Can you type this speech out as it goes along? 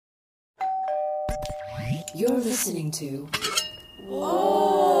You're listening to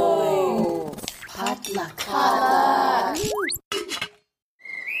Whoa! Potluck.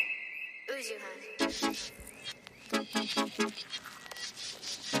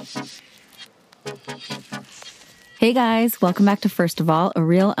 Hey guys, welcome back to First of All, a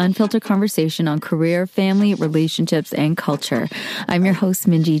real unfiltered conversation on career, family, relationships, and culture. I'm your host,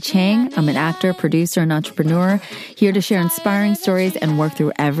 Minji Chang. I'm an actor, producer, and entrepreneur, here to share inspiring stories and work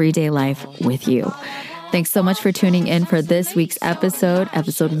through everyday life with you. Thanks so much for tuning in for this week's episode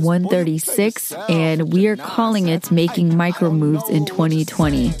 136, and we are calling it Making Micro Moves in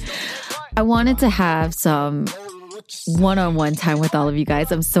 2020. I wanted to have some one-on-one time with all of you guys.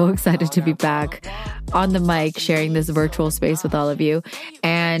 I'm so excited to be back on the mic sharing this virtual space with all of you.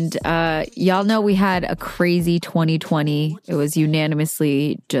 And y'all know we had a crazy 2020. It was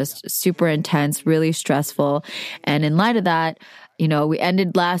unanimously just super intense, really stressful. And in light of that, you know, we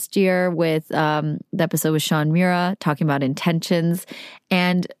ended last year with the episode with Sean Mira talking about intentions,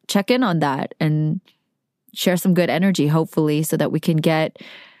 and check in on that and share some good energy, hopefully, so that we can get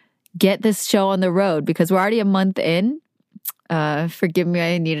this show on the road, because we're already a month in. Forgive me,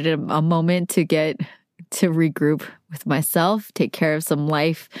 I needed a moment to regroup with myself, take care of some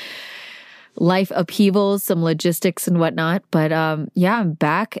life upheavals, some logistics and whatnot. But yeah, I'm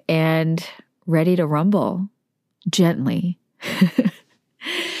back and ready to rumble gently.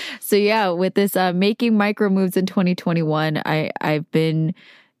 So yeah, with this Making Micro Moves in 2021, I've been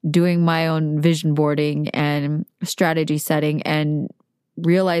doing my own vision boarding and strategy setting and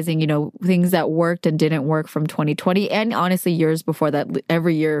realizing, you know, things that worked and didn't work from 2020, and honestly years before that,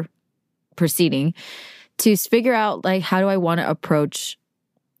 every year preceding, to figure out, like, how do I want to approach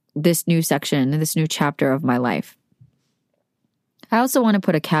this new section, this new chapter of my life. I also want to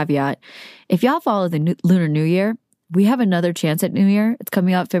put a caveat. If y'all follow the Lunar New Year, we have another chance at New Year. It's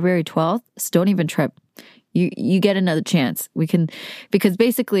coming out February 12th. So don't even trip. You get another chance. We can, because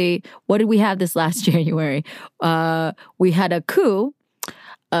basically, what did we have this last January? We had a coup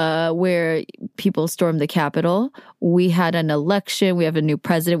where people stormed the Capitol. We had an election. We have a new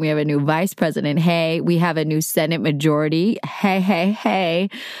president. We have a new vice president. Hey, we have a new Senate majority. Hey.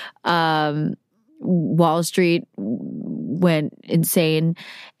 Wall Street went insane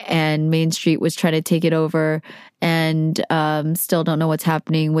and Main Street was trying to take it over, and still don't know what's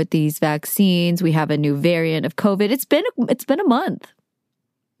happening with these vaccines. We have a new variant of COVID. It's been a month.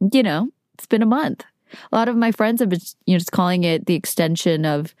 You know, it's been a month. A lot of my friends have been, you know, just calling it the extension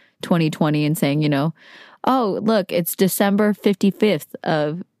of 2020 and saying, you know, oh, look, it's December 55th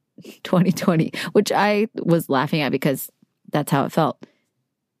of 2020, which I was laughing at because that's how it felt.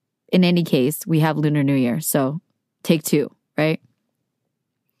 In any case, we have Lunar New Year, so take two, right?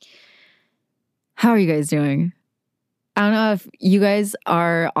 How are you guys doing? I don't know if you guys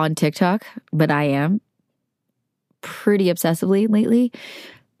are on TikTok, but I am pretty obsessively lately.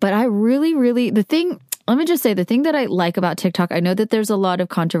 But I really, let me just say, the thing that I like about TikTok, I know that there's a lot of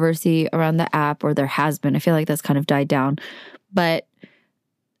controversy around the app, or there has been. I feel like that's kind of died down. But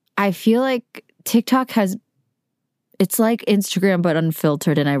I feel like TikTok it's like Instagram but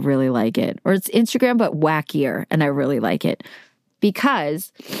unfiltered, and I really like it. Or it's Instagram but wackier, and I really like it.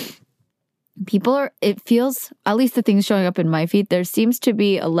 Because it feels, at least the things showing up in my feed, there seems to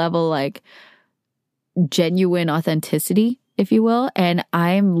be a level like genuine authenticity, if you will. And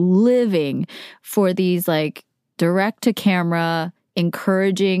I'm living for these like direct to camera,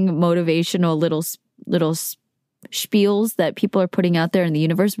 encouraging, motivational little spiels that people are putting out there in the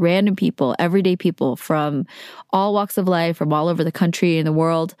universe. Random people, everyday people from all walks of life, from all over the country and the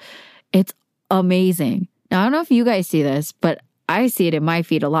world. It's amazing. Now, I don't know if you guys see this, but I see it in my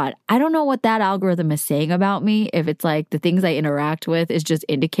feed a lot. I don't know what that algorithm is saying about me. If it's like the things I interact with is just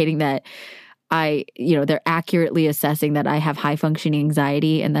indicating that they're accurately assessing that I have high functioning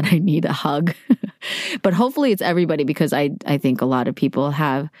anxiety and that I need a hug. But hopefully it's everybody, because I think a lot of people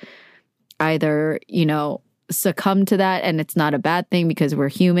have either, you know, succumb to that, and it's not a bad thing because we're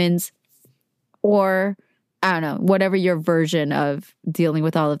humans, or I don't know, whatever your version of dealing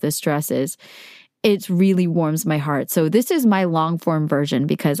with all of this stress is. It really warms my heart. So this is my long form version,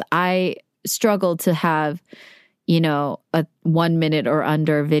 because I struggle to have, you know, a 1 minute or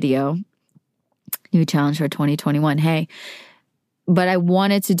under video. New challenge for 2021. Hey, but I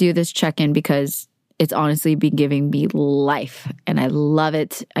wanted to do this check-in because it's honestly been giving me life, and I love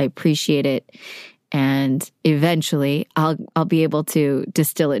it. I appreciate it. And eventually I'll be able to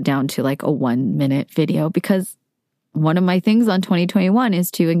distill it down to like a 1 minute video, because one of my things on 2021 is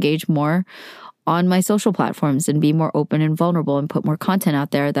to engage more on my social platforms and be more open and vulnerable and put more content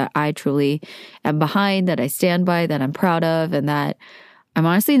out there that I truly am behind, that I stand by, that I'm proud of, and that I'm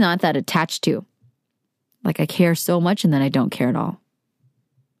honestly not that attached to. Like I care so much and then I don't care at all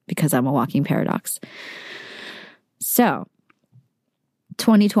because I'm a walking paradox. So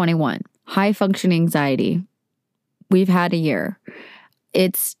 2021, high functioning anxiety. We've had a year.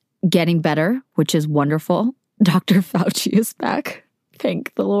 It's getting better, which is wonderful. Dr. Fauci is back.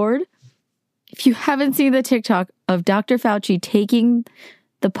 Thank the Lord. If you haven't seen the TikTok of Dr. Fauci taking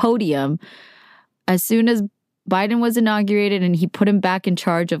the podium as soon as Biden was inaugurated and he put him back in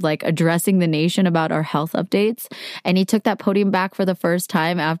charge of like addressing the nation about our health updates. And he took that podium back for the first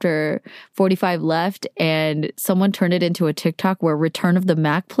time after 45 left and someone turned it into a TikTok where Return of the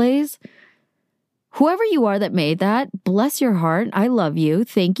Mac plays. Whoever you are that made that, bless your heart. I love you.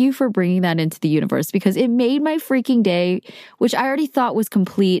 Thank you for bringing that into the universe because it made my freaking day, which I already thought was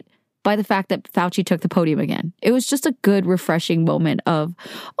complete by the fact that Fauci took the podium again. It was just a good, refreshing moment of,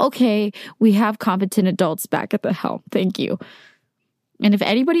 okay, we have competent adults back at the helm. Thank you. And if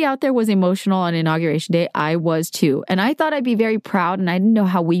anybody out there was emotional on Inauguration Day, I was too. And I thought I'd be very proud and I didn't know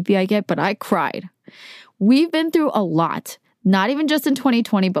how weepy I get, but I cried. We've been through a lot. Not even just in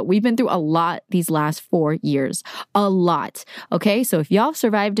 2020, but we've been through a lot these last 4 years. A lot. Okay, so if y'all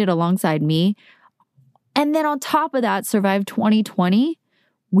survived it alongside me, and then on top of that, survived 2020,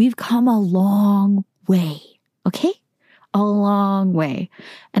 we've come a long way. Okay? A long way.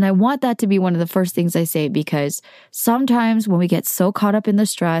 And I want that to be one of the first things I say because sometimes when we get so caught up in the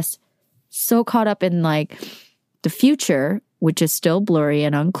stress, so caught up in like the future, which is still blurry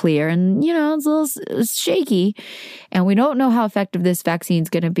and unclear and, you know, it's a little shaky. And we don't know how effective this vaccine is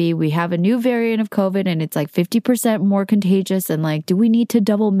going to be. We have a new variant of COVID and it's like 50% more contagious. And like, do we need to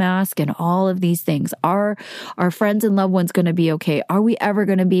double mask and all of these things? Are our friends and loved ones going to be okay? Are we ever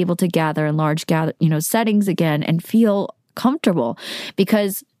going to be able to gather in large, settings again and feel comfortable?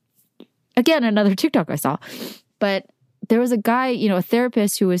 Because again, another TikTok I saw, but there was a guy, a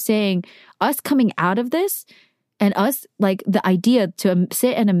therapist who was saying us coming out of this and us, like the idea to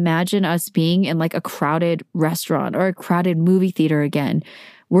sit and imagine us being in like a crowded restaurant or a crowded movie theater again,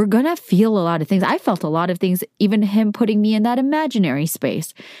 we're going to feel a lot of things. I felt a lot of things, even him putting me in that imaginary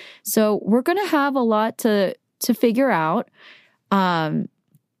space. So we're going to have a lot to figure out.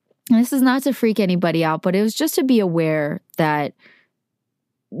 This is not to freak anybody out, but it was just to be aware that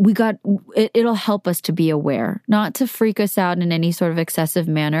it'll help us to be aware, not to freak us out in any sort of excessive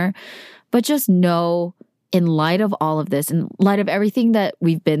manner, but just know in light of all of this, in light of everything that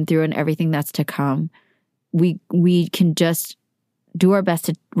we've been through and everything that's to come, we can just do our best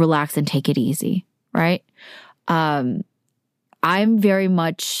to relax and take it easy, right? I've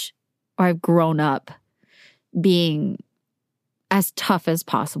grown up being as tough as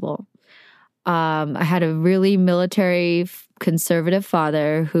possible. I had a really military conservative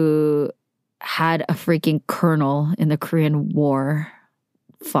father who had a freaking colonel in the Korean War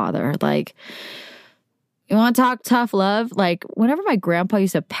father. Like, you want to talk tough love? Like, whenever my grandpa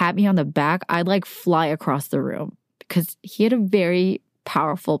used to pat me on the back, I'd like fly across the room because he had a very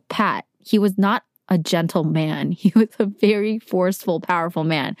powerful pat. He was not a gentle man. He was a very forceful, powerful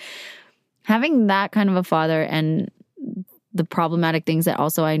man. Having that kind of a father and the problematic things that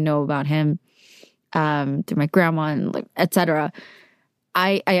also I know about him through my grandma and like, et cetera,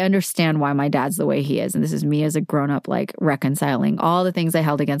 I understand why my dad's the way he is. And this is me as a grown-up, like reconciling all the things I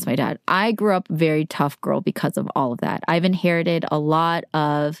held against my dad. I grew up a very tough girl because of all of that. I've inherited a lot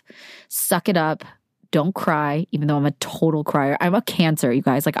of suck it up, don't cry, even though I'm a total crier. I'm a Cancer, you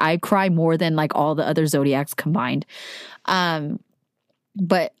guys. Like I cry more than like all the other zodiacs combined.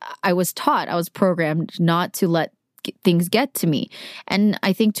 But I was programmed not to let things get to me. And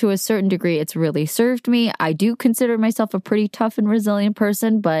I think to a certain degree, it's really served me. I do consider myself a pretty tough and resilient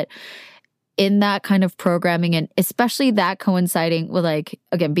person, but in that kind of programming, and especially that coinciding with like,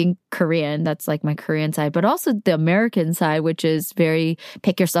 again, being Korean, that's like my Korean side, but also the American side, which is very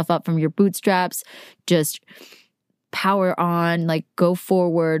pick yourself up from your bootstraps, just power on, like go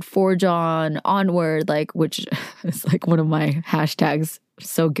forward, forge on, onward, like, which is like one of my hashtags.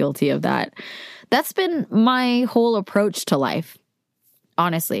 So guilty of that. That's been my whole approach to life.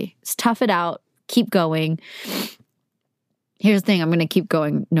 Honestly, just tough it out, keep going. Here's the thing, I'm going to keep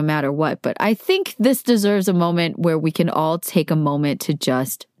going no matter what, but I think this deserves a moment where we can all take a moment to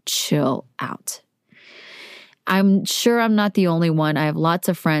just chill out. I'm sure I'm not the only one. I have lots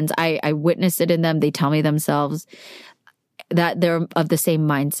of friends. I witness it in them. They tell me themselves that they're of the same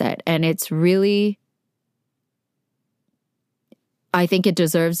mindset. And it's really, I think it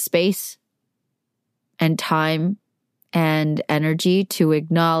deserves space and time and energy to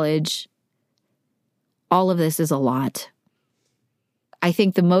acknowledge all of this is a lot. I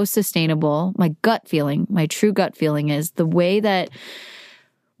think the most sustainable, my true gut feeling is the way that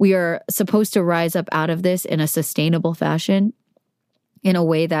We are supposed to rise up out of this in a sustainable fashion, in a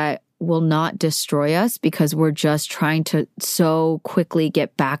way that will not destroy us because we're just trying to so quickly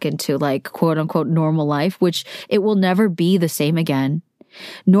get back into like quote unquote normal life, which it will never be the same again.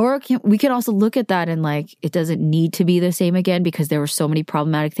 Nor can we can also look at that and like, it doesn't need to be the same again because there were so many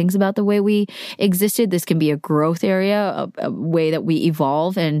problematic things about the way we existed. This can be a growth area, a way that we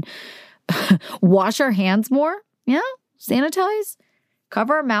evolve and wash our hands more. Yeah. Sanitize,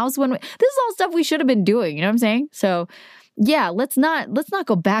 cover our mouths when this is all stuff we should have been doing. You know what I'm saying? So yeah, let's not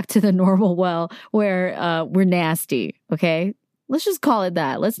go back to the normal well where we're nasty, okay? Let's just call it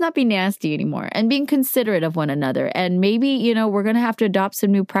that. Let's not be nasty anymore and being considerate of one another. And maybe, we're going to have to adopt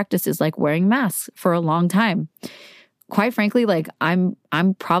some new practices like wearing masks for a long time. Quite frankly, like I'm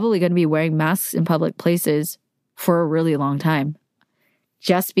probably going to be wearing masks in public places for a really long time.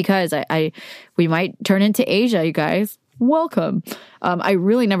 Just because we might turn into Asia, you guys. Welcome. I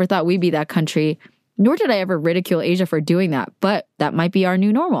really never thought we'd be that country. Nor did I ever ridicule Asia for doing that, but that might be our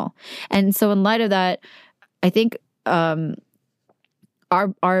new normal. And so in light of that, I think our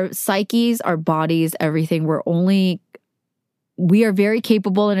psyches, our bodies, everything, we are very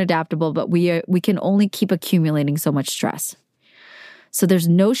capable and adaptable, but we can only keep accumulating so much stress. So there's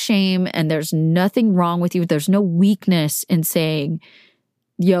no shame and there's nothing wrong with you. There's no weakness in saying,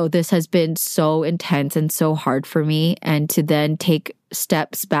 yo, this has been so intense and so hard for me. And to then take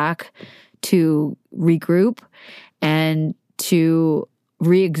steps back to regroup and to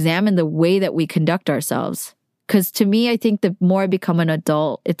re-examine the way that we conduct ourselves. Because to me, I think the more I become an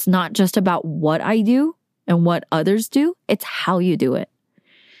adult, it's not just about what I do and what others do, it's how you do it.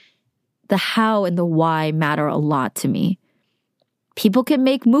 The how and the why matter a lot to me. People can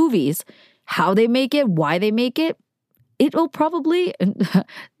make movies. How they make it, why they make it, it will probably,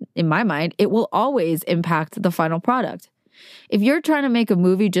 in my mind, it will always impact the final product. If you're trying to make a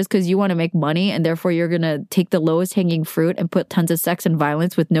movie just because you want to make money and therefore you're going to take the lowest hanging fruit and put tons of sex and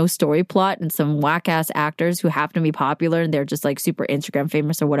violence with no story plot and some whack ass actors who happen to be popular and they're just like super Instagram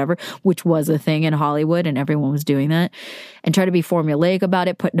famous or whatever, which was a thing in Hollywood and everyone was doing that, and try to be formulaic about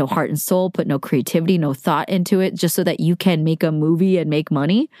it, put no heart and soul, put no creativity, no thought into it just so that you can make a movie and make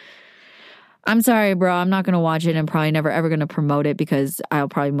money. I'm sorry, bro. I'm not going to watch it and probably never ever going to promote it because I'll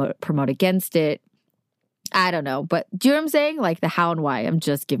probably promote against it. I don't know, but do you know what I'm saying? Like the how and why. I'm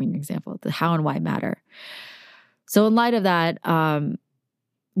just giving you an example. The how and why matter. So in light of that,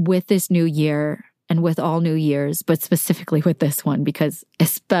 with this new year and with all new years, but specifically with this one, because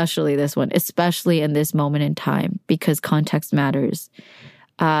especially this one, especially in this moment in time, because context matters.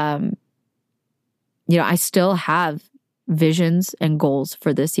 I still have visions and goals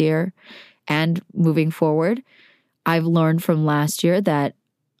for this year and moving forward. I've learned from last year that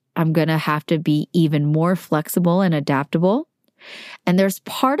I'm going to have to be even more flexible and adaptable. And there's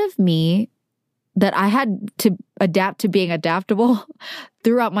part of me that I had to adapt to being adaptable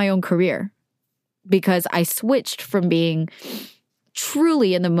throughout my own career because I switched from being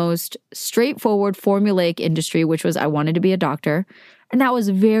truly in the most straightforward formulaic industry, which was I wanted to be a doctor. And that was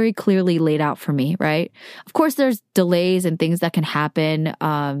very clearly laid out for me, right? Of course, there's delays and things that can happen.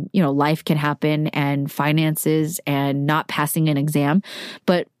 Life can happen and finances and not passing an exam.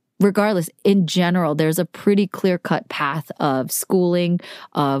 But regardless, in general, there's a pretty clear-cut path of schooling,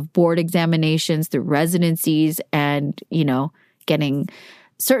 of board examinations through residencies and, getting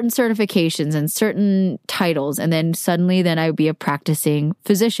certain certifications and certain titles. And then suddenly I would be a practicing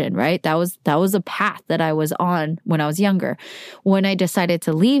physician, right? That was a path that I was on when I was younger. When I decided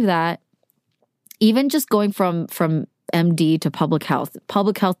to leave that, even just going from MD to public health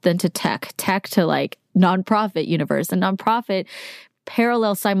then to tech to like nonprofit universe, and nonprofit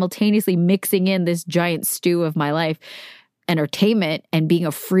parallel simultaneously mixing in this giant stew of my life, entertainment and being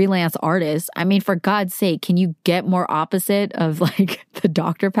a freelance artist. I mean, for God's sake, can you get more opposite of like the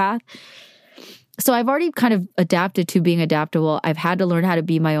doctor path? So I've already kind of adapted to being adaptable. I've had to learn how to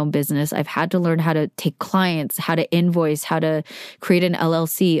be my own business. I've had to learn how to take clients, how to invoice, how to create an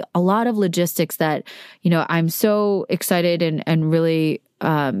LLC, a lot of logistics that, I'm so excited and really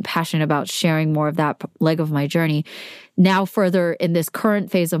passionate about sharing more of that leg of my journey. Now further in this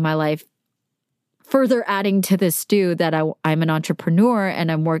current phase of my life, further adding to this stew that I'm an entrepreneur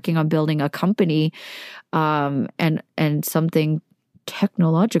and I'm working on building a company and something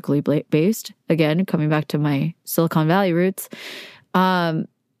technologically based, again, coming back to my Silicon Valley roots, I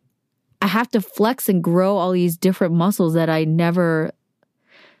have to flex and grow all these different muscles that I never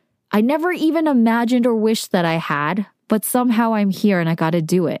even imagined or wished that I had, but somehow I'm here and I got to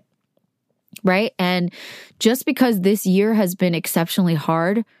do it. Right? And just because this year has been exceptionally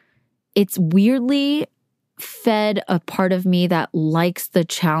hard, it's weirdly fed a part of me that likes the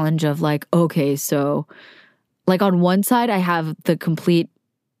challenge of like, okay, so like on one side, I have the complete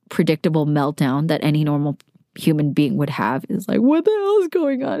predictable meltdown that any normal human being would have. Is like, what the hell is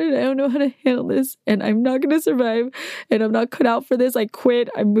going on? And I don't know how to handle this. And I'm not going to survive. And I'm not cut out for this. I quit.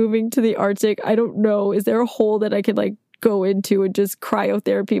 I'm moving to the Arctic. I don't know. Is there a hole that I could like go into and just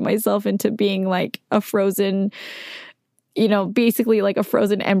cryotherapy myself into being like a frozen, basically like a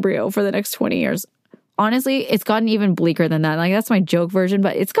frozen embryo for the next 20 years? Honestly, it's gotten even bleaker than that. Like that's my joke version,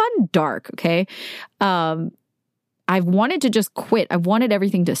 but it's gotten dark. Okay. I've wanted to just quit. I've wanted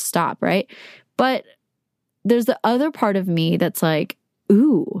everything to stop, right? But there's the other part of me that's like,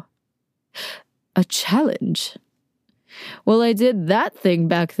 ooh, a challenge. Well, I did that thing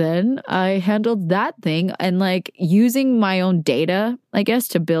back then. I handled that thing and like using my own data, I guess,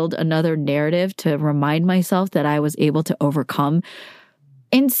 to build another narrative to remind myself that I was able to overcome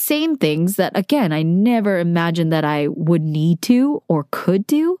insane things that, again, I never imagined that I would need to or could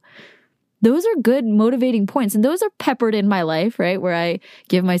do. Those are good motivating points. And those are peppered in my life, right? Where I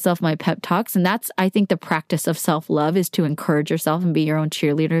give myself my pep talks. And that's, I think, the practice of self-love is to encourage yourself and be your own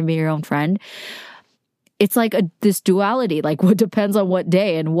cheerleader and be your own friend. It's like this duality, like what depends on what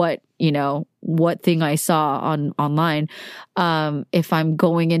day and what thing I saw online. If I'm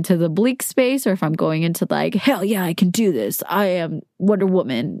going into the bleak space or if I'm going into like, hell yeah, I can do this. I am Wonder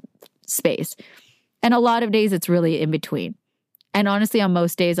Woman space. And a lot of days it's really in between. And honestly, on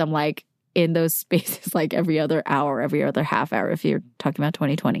most days, I'm like, in those spaces like every other hour, every other half hour, if you're talking about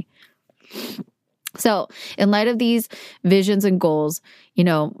 2020. So in light of these visions and goals,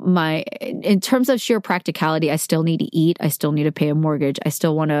 in terms of sheer practicality, I still need to eat. I still need to pay a mortgage. I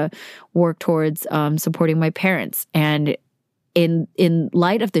still want to work towards supporting my parents. And in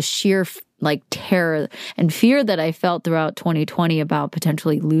light of the sheer like terror and fear that I felt throughout 2020 about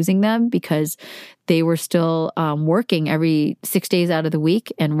potentially losing them because they were still working every 6 days out of the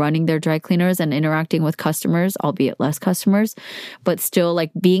week and running their dry cleaners and interacting with customers, albeit less customers, but still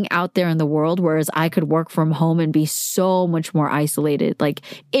like being out there in the world, whereas I could work from home and be so much more isolated, like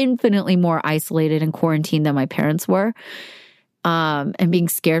infinitely more isolated and quarantined than my parents were, and being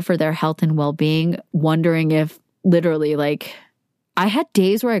scared for their health and well-being, wondering if literally like I had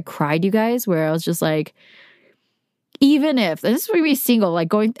days where I cried, you guys, where I was just like, even if this would be single, like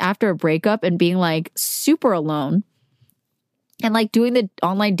going after a breakup and being like super alone and like doing the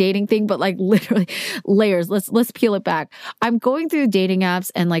online dating thing, but like literally layers. Let's peel it back. I'm going through dating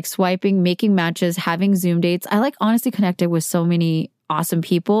apps and like swiping, making matches, having Zoom dates. I like honestly connected with so many awesome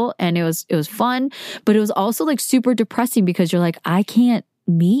people and it was fun, but it was also like super depressing because you're like, I can't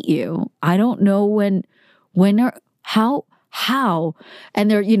meet you. I don't know when or how?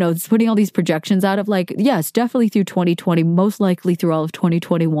 And they're, putting all these projections out of like, yes, definitely through 2020, most likely through all of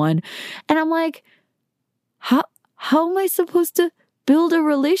 2021. And I'm like, how am I supposed to build a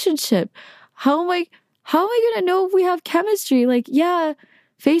relationship? How am I going to know if we have chemistry? Like, yeah,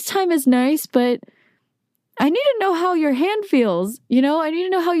 FaceTime is nice, but I need to know how your hand feels. I need to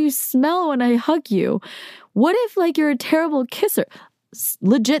know how you smell when I hug you. What if like you're a terrible kisser?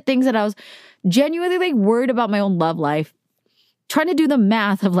 Legit things that I was genuinely like worried about my own love life. Trying to do the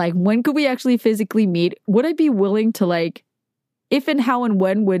math of like, when could we actually physically meet? Would I be willing to like, if and how and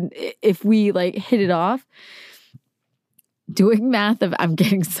when if we like hit it off? Doing math of, I'm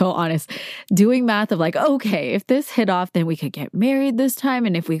getting so honest, doing math of like, okay, if this hit off, then we could get married this time.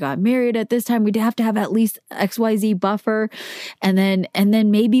 And if we got married at this time, we'd have to have at least XYZ buffer. And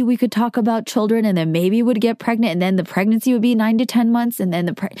then maybe we could talk about children and then maybe would get pregnant. And then the pregnancy would be 9 to 10 months. And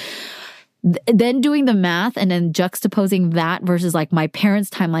then then doing the math and then juxtaposing that versus like my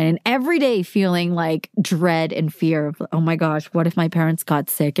parents' timeline and every day feeling like dread and fear of, oh my gosh, what if my parents got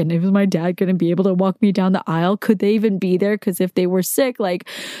sick? And if my dad couldn't be able to walk me down the aisle, could they even be there? Because if they were sick, like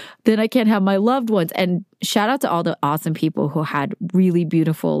then I can't have my loved ones. And shout out to all the awesome people who had really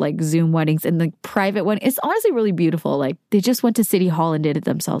beautiful like Zoom weddings and the private wedding. It's honestly really beautiful. Like they just went to City Hall and did it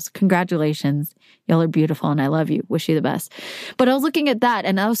themselves. Congratulations. Y'all are beautiful and I love you. Wish you the best. But I was looking at that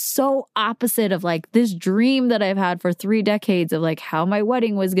and I was so opposite of like this dream that I've had for 3 decades of like how my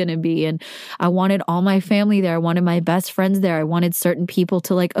wedding was going to be. And I wanted all my family there. I wanted my best friends there. I wanted certain people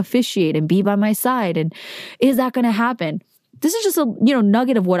to like officiate and be by my side. And is that going to happen? This is just a,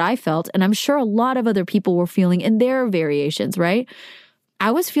 nugget of what I felt. And I'm sure a lot of other people were feeling in their variations, right? I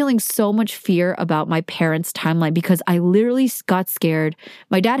was feeling so much fear about my parents' timeline because I literally got scared.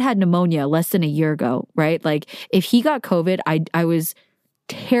 My dad had pneumonia less than a year ago, right? Like if he got COVID, I was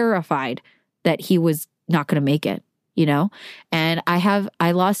terrified that he was not going to make it, And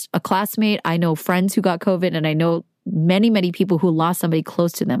I lost a classmate. I know friends who got COVID and I know many, many people who lost somebody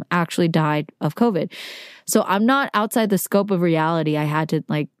close to them actually died of COVID. So I'm not outside the scope of reality. I had to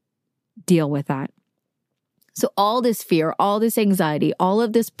like deal with that. So all this fear, all this anxiety, all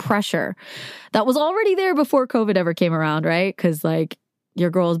of this pressure that was already there before COVID ever came around, right? Because like your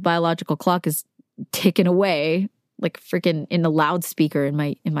girl's biological clock is ticking away like freaking in the loudspeaker in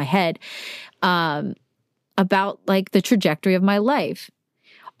my head, about like the trajectory of my life,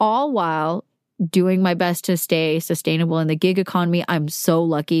 all while doing my best to stay sustainable in the gig economy. I'm so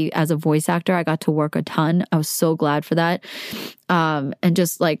lucky as a voice actor. I got to work a ton. I was so glad for that. And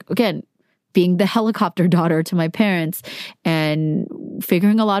just like, again, being the helicopter daughter to my parents and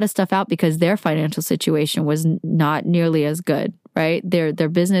figuring a lot of stuff out because their financial situation was not nearly as good, right? Their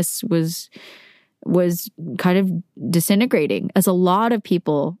business was kind of disintegrating, as a lot of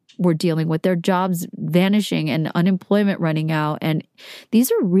people were dealing with their jobs vanishing and unemployment running out. And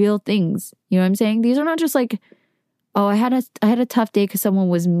these are real things. You know what I'm saying? These are not just like, oh, I had a tough day because someone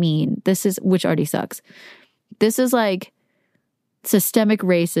was mean. Which already sucks. This is like systemic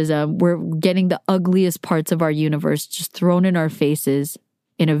racism. We're getting the ugliest parts of our universe just thrown in our faces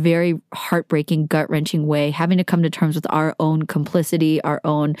in a very heartbreaking, gut-wrenching way, having to come to terms with our own complicity, our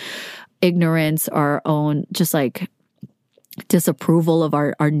own ignorance, our own just like disapproval of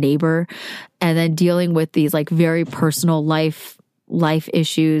our neighbor, and then dealing with these like very personal life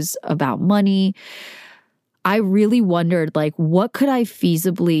issues about money. I really wondered, like, what could I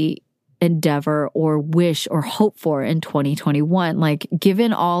feasibly endeavor or wish or hope for in 2021? Like,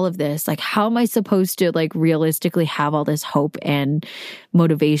 given all of this, like, how am I supposed to like realistically have all this hope and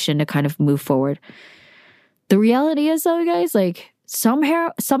motivation to kind of move forward? The reality is though, guys, like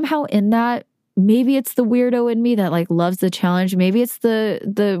somehow in that, maybe it's the weirdo in me that like loves the challenge. Maybe it's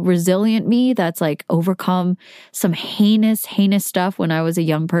the resilient me that's like overcome some heinous stuff when I was a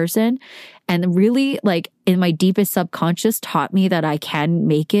young person. And really like in my deepest subconscious taught me that I can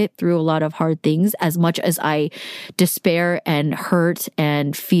make it through a lot of hard things, as much as I despair and hurt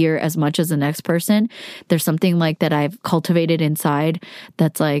and fear as much as the next person. There's something like that I've cultivated inside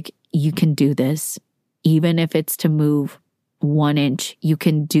that's like, you can do this. Even if it's to move 1 inch, you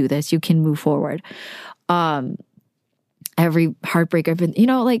can do this. You can move forward. Every heartbreak I've been,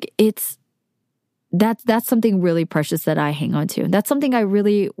 like that's something really precious that I hang on to. That's something I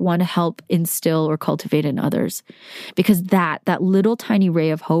really want to help instill or cultivate in others, because that little tiny ray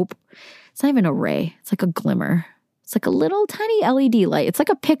of hope, it's not even a ray. It's like a glimmer. It's like a little tiny LED light. It's like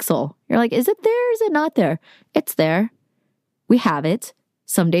a pixel. You're like, is it there? Is it not there? It's there. We have it.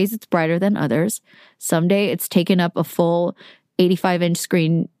 Some days it's brighter than others. Someday it's taken up a full 85-inch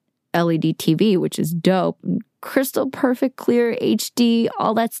screen LED TV, which is dope. Crystal perfect, clear, HD,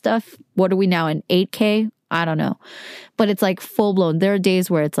 all that stuff. What are we now in 8K? I don't know. But it's like full blown. There are days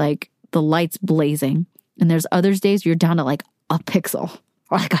where it's like the light's blazing. And there's others days you're down to like a pixel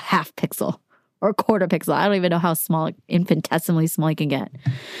or like a half pixel or a quarter pixel. I don't even know how small, infinitesimally small you can get.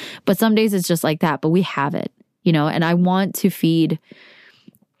 But some days it's just like that. But we have it, and I want to feed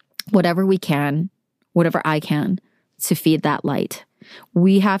whatever we can, whatever I can, to feed that light.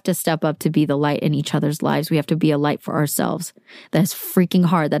 We have to step up to be the light in each other's lives. We have to be a light for ourselves. That is freaking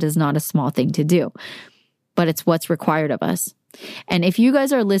hard. That is not a small thing to do, but it's what's required of us. And if you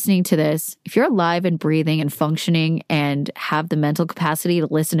guys are listening to this, if you're alive and breathing and functioning and have the mental capacity to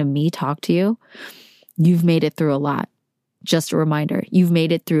listen to me talk to you, you've made it through a lot. Just a reminder, you've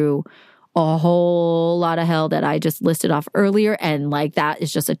made it through a whole lot of hell that I just listed off earlier. And like that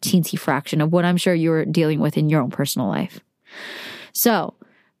is just a teensy fraction of what I'm sure you're dealing with in your own personal life. So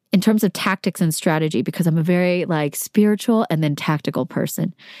in terms of tactics and strategy, because I'm a very like spiritual and then tactical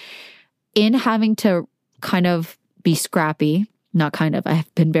person, in having to kind of be scrappy,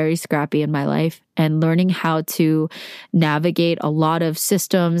 I've been very scrappy in my life, and learning how to navigate a lot of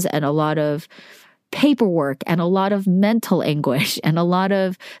systems and a lot of paperwork and a lot of mental anguish and a lot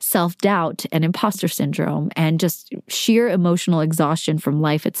of self-doubt and imposter syndrome and just sheer emotional exhaustion from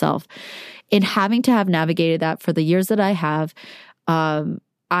life itself. In having to have navigated that for the years that I have,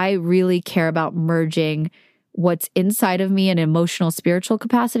 I really care about merging what's inside of me in emotional, spiritual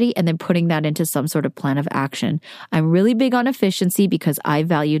capacity and then putting that into some sort of plan of action. I'm really big on efficiency because I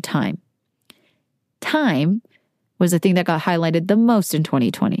value time. Time was the thing that got highlighted the most in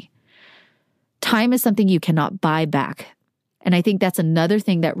 2020. Time is something you cannot buy back. And I think that's another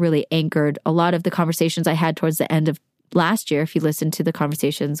thing that really anchored a lot of the conversations I had towards the end of last year. If you listen to the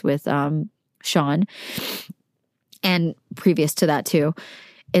conversations with Sean, and previous to that too,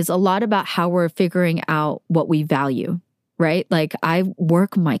 is a lot about how we're figuring out what we value, right? Like I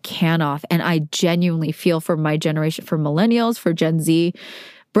work my can off and I genuinely feel for my generation, for millennials, for Gen Z.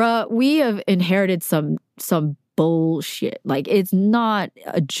 Bruh, we have inherited some bullshit. Like, it's not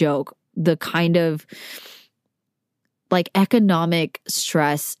a joke. The kind of like economic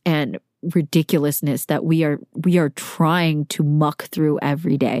stress and ridiculousness that we are trying to muck through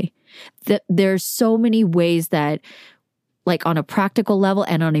every day. There's so many ways that, like, on a practical level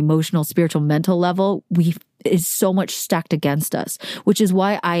and on emotional, spiritual, mental level, is so much stacked against us, which is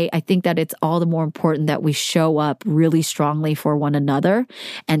why I think that it's all the more important that we show up really strongly for one another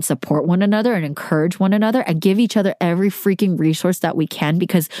and support one another and encourage one another and give each other every freaking resource that we can,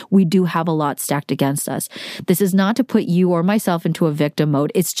 because we do have a lot stacked against us. This is not to put you or myself into a victim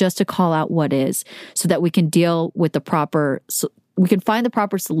mode. It's just to call out what is, so that we can deal with we can find the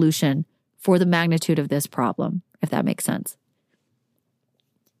proper solution for the magnitude of this problem, if that makes sense.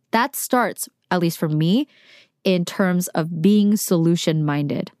 That starts, at least for me, in terms of being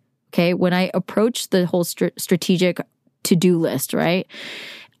solution-minded, okay? When I approach the whole strategic to-do list, right?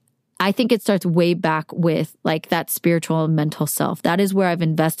 I think it starts way back with like that spiritual and mental self. That is where I've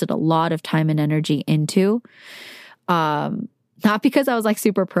invested a lot of time and energy into. Not because I was like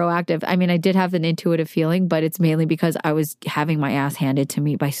super proactive. I mean, I did have an intuitive feeling, but it's mainly because I was having my ass handed to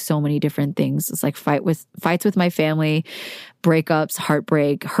me by so many different things. It's like fights with my family, breakups,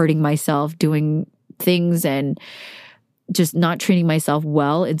 heartbreak, hurting myself, doing things and just not treating myself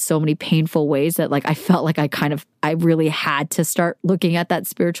well in so many painful ways that like I felt like I really had to start looking at that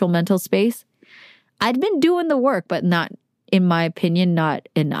spiritual mental space. I'd been doing the work, but not, in my opinion, not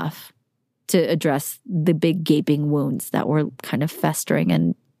enough to address the big gaping wounds that were kind of festering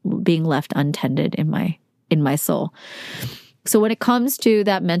and being left untended in my soul. So when it comes to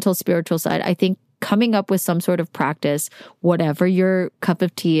that mental spiritual side, I think coming up with some sort of practice, whatever your cup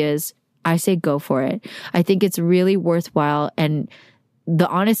of tea is, I say go for it. I think it's really worthwhile, and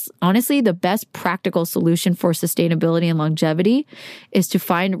honestly, the best practical solution for sustainability and longevity is to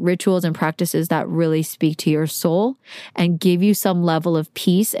find rituals and practices that really speak to your soul and give you some level of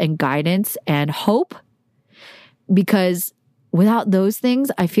peace and guidance and hope. Because without those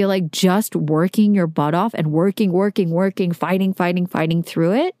things, I feel like just working your butt off and working, fighting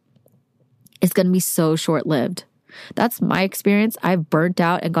through it is going to be so short-lived. That's my experience. I've burnt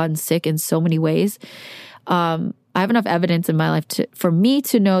out and gotten sick in so many ways. I have enough evidence in my life for me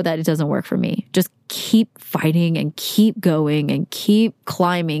to know that it doesn't work for me. Just keep fighting and keep going and keep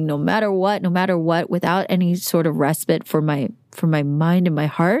climbing no matter what, without any sort of respite for my mind and my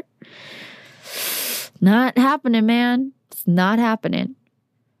heart. Not happening, man. It's not happening.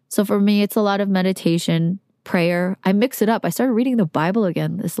 So for me, it's a lot of meditation, prayer. I mix it up. I started reading the Bible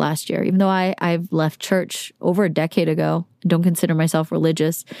again this last year, even though I've left church over a decade ago and don't consider myself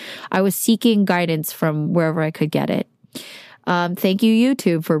religious. I was seeking guidance from wherever I could get it. Thank you,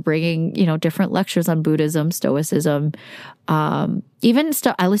 YouTube, for bringing, different lectures on Buddhism, Stoicism. I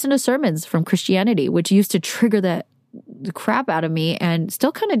listen to sermons from Christianity, which used to trigger the crap out of me and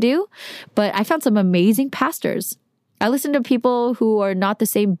still kind of do. But I found some amazing pastors. I listen to people who are not the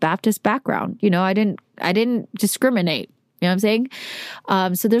same Baptist background. I didn't discriminate. You know what I'm saying?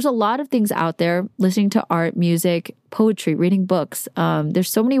 So there's a lot of things out there, listening to art, music, poetry, reading books. There's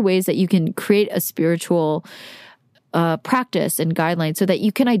so many ways that you can create a spiritual practice and guidelines so that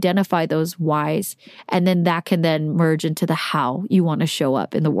you can identify those whys, and then that can then merge into the how you want to show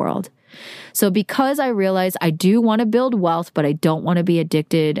up in the world. So because I realize I do want to build wealth, but I don't want to be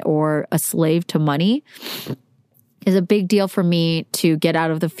addicted or a slave to money, is a big deal for me to get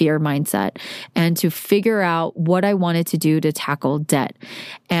out of the fear mindset and to figure out what I wanted to do to tackle debt.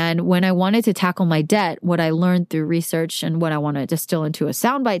 And when I wanted to tackle my debt, what I learned through research and what I want to distill into a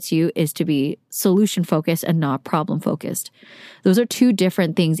soundbite to you is to be solution focused and not problem focused. Those are two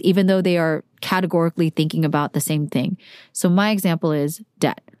different things, even though they are categorically thinking about the same thing. So my example is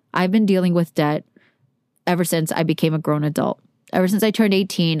debt. I've been dealing with debt ever since I became a grown adult. Ever since I turned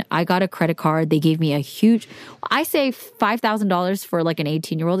 18, I got a credit card. They gave me I say $5,000 for like an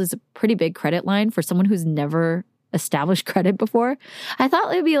 18-year-old is a pretty big credit line for someone who's never established credit before. I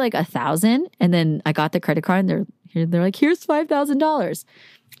thought it would be like $1,000. And then I got the credit card and they're like, here's $5,000.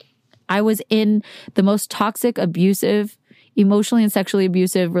 I was in the most toxic, abusive, emotionally and sexually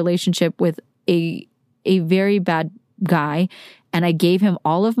abusive relationship with a very bad guy. And I gave him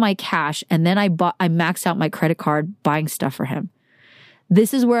all of my cash. And then I maxed out my credit card buying stuff for him.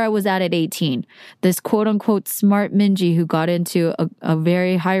 This is where I was at 18. This quote unquote smart Minji who got into a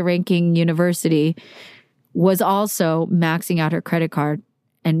very high ranking university was also maxing out her credit card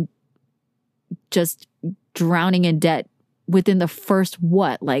and just drowning in debt within the first,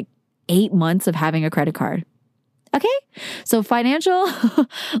 8 months of having a credit card. Okay. So financial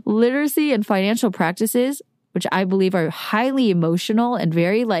literacy and financial practices, which I believe are highly emotional and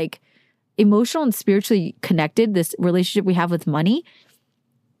very emotional and spiritually connected, this relationship we have with money.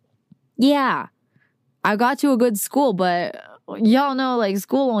 Yeah, I got to a good school, but y'all know like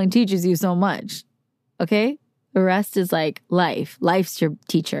school only teaches you so much. Okay? The rest is like life. Life's your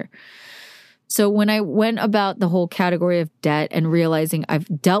teacher. So when I went about the whole category of debt and realizing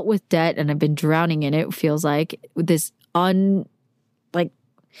I've dealt with debt and I've been drowning in it, it feels like this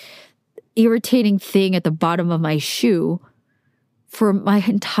irritating thing at the bottom of my shoe for my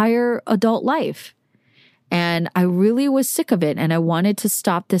entire adult life. And I really was sick of it. And I wanted to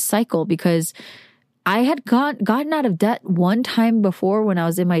stop this cycle because I had gotten out of debt one time before when I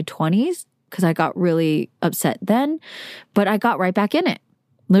was in my 20s because I got really upset then, but I got right back in it.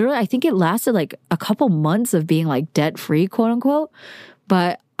 Literally, I think it lasted like a couple months of being like debt free, quote unquote,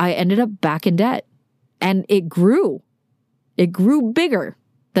 but I ended up back in debt and it grew. It grew bigger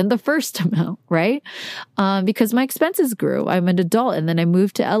than the first amount, right? Because my expenses grew. I'm an adult and then I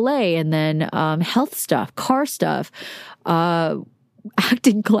moved to LA and then health stuff, car stuff,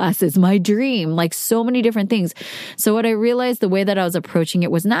 acting classes, my dream, like so many different things. So what I realized, the way that I was approaching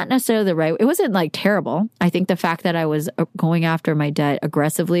it was not necessarily the right, it wasn't like terrible. I think the fact that I was going after my debt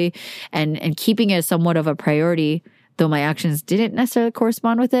aggressively and keeping it somewhat of a priority, though my actions didn't necessarily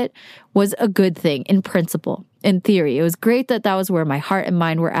correspond with it, was a good thing in principle, in theory. It was great that that was where my heart and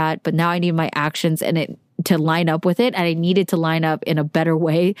mind were at, but now I need my actions to line up with it. And I needed to line up in a better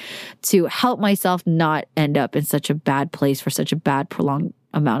way to help myself not end up in such a bad place for such a bad prolonged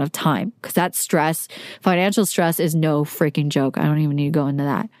amount of time. Because that stress, financial stress, is no freaking joke. I don't even need to go into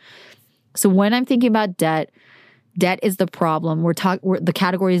that. So when I'm thinking about debt is the problem. The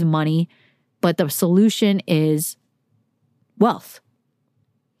category is money, but the solution is wealth.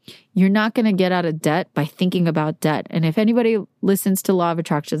 You're not going to get out of debt by thinking about debt. And if anybody listens to law of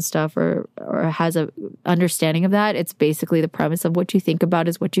attraction stuff or has a understanding of that, it's basically the premise of what you think about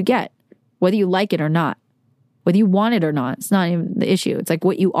is what you get, whether you like it or not, whether you want it or not. It's not even the issue. It's like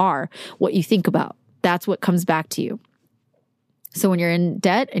what you are, what you think about. That's what comes back to you. So when you're in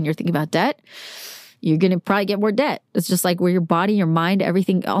debt and you're thinking about debt, you're going to probably get more debt. It's just like where your body, your mind,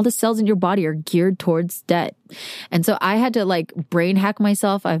 everything, all the cells in your body are geared towards debt. And so I had to like brain hack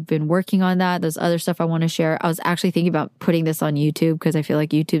myself. I've been working on that. There's other stuff I want to share. I was actually thinking about putting this on YouTube because I feel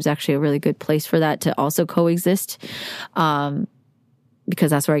like YouTube's actually a really good place for that to also coexist. Because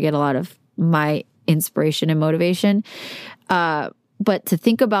that's where I get a lot of my inspiration and motivation. But to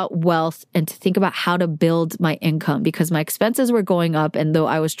think about wealth and to think about how to build my income, because my expenses were going up. And though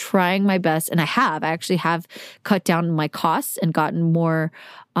I was trying my best, and I actually have cut down my costs and gotten more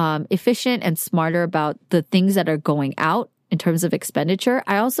efficient and smarter about the things that are going out in terms of expenditure,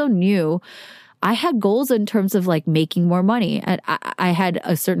 I also knew I had goals in terms of like making more money. And I had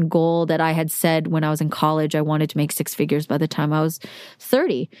a certain goal that I had said when I was in college. I wanted to make 6 figures by the time I was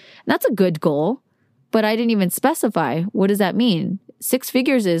 30. And that's a good goal, but I didn't even specify. What does that mean? 6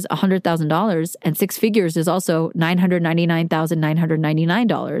 figures is $100,000, and 6 figures is also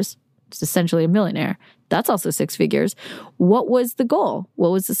 $999,999. It's essentially a millionaire. That's also 6 figures. What was the goal? What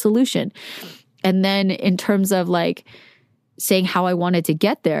was the solution? And then in terms of like saying how I wanted to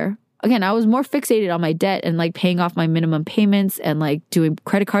get there, again, I was more fixated on my debt and like paying off my minimum payments and like doing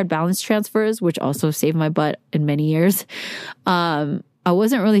credit card balance transfers, which also saved my butt in many years. I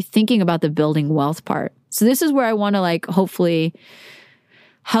wasn't really thinking about the building wealth part. So this is where I want to like hopefully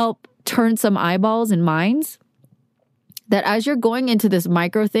help turn some eyeballs and minds that as you're going into this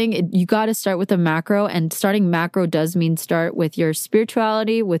micro thing, you got to start with a macro, and starting macro does mean start with your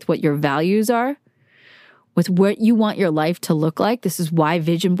spirituality, with what your values are, with what you want your life to look like. This is why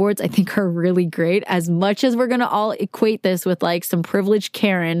vision boards I think are really great. As much as we're going to all equate this with like some privileged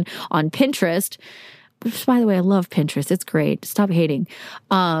Karen on Pinterest, which by the way, I love Pinterest. It's great. Stop hating.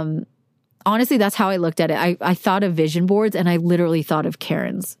 Honestly, that's how I looked at it. I thought of vision boards and I literally thought of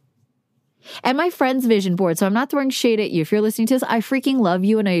Karens. And my friend's vision board. So I'm not throwing shade at you. If you're listening to this, I freaking love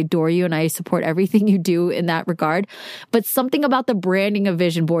you and I adore you and I support everything you do in that regard. But something about the branding of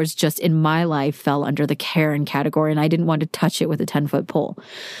vision boards just in my life fell under the Karen category, and I didn't want to touch it with a 10-foot pole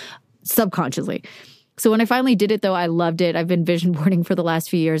subconsciously. So when I finally did it, though, I loved it. I've been vision boarding for the last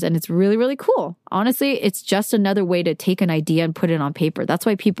few years, and it's really, really cool. Honestly, it's just another way to take an idea and put it on paper. That's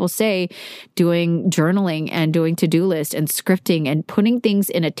why people say doing journaling and doing to-do list and scripting and putting things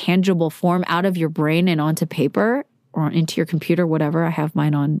in a tangible form out of your brain and onto paper or into your computer, whatever. I have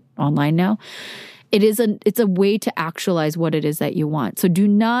mine online now. It's a way to actualize what it is that you want. So do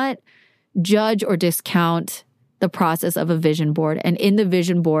not judge or discount the process of a vision board. And in the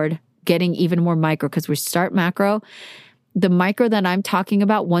vision board, getting even more micro, because we start macro. The micro that I'm talking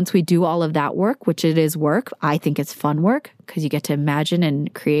about, once we do all of that work, which it is work, I think it's fun work because you get to imagine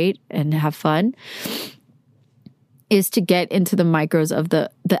and create and have fun, is to get into the micros of the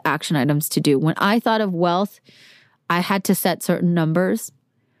action items to do. When I thought of wealth, I had to set certain numbers.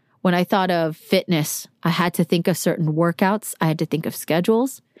 When I thought of fitness, I had to think of certain workouts. I had to think of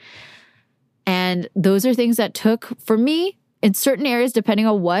schedules. And those are things that took, for me, in certain areas, depending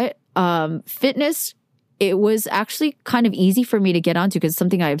on what, fitness, it was actually kind of easy for me to get onto because it's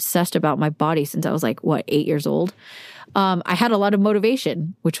something I obsessed about my body since I was 8 years old. I had a lot of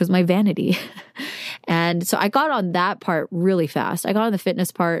motivation, which was my vanity. And so I got on that part really fast. I got on the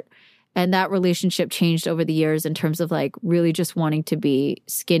fitness part, and that relationship changed over the years in terms of really just wanting to be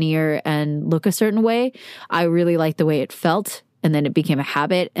skinnier and look a certain way. I really liked the way it felt. And then it became a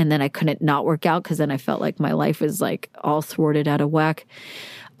habit. And then I couldn't not work out because then I felt like my life was all thwarted out of whack.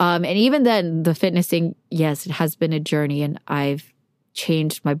 And even then, the fitness thing, yes, it has been a journey, and I've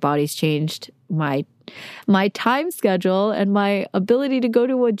changed. My body's changed. My time schedule and my ability to go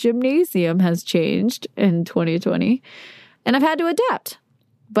to a gymnasium has changed in 2020, and I've had to adapt.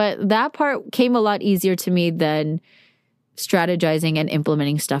 But that part came a lot easier to me than strategizing and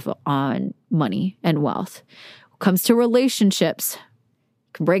implementing stuff on money and wealth. When it comes to relationships,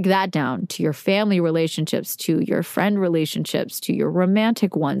 can break that down to your family relationships, to your friend relationships, to your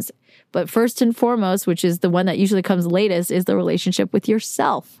romantic ones. But first and foremost, which is the one that usually comes latest, is the relationship with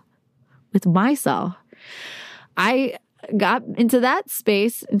yourself, with myself. I got into that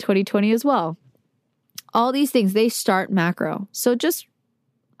space in 2020 as well. All these things, they start macro. So just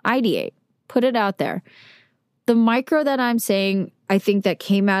ideate, put it out there. The micro that I'm saying, I think that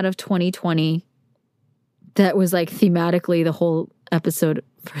came out of 2020, that was thematically the whole episode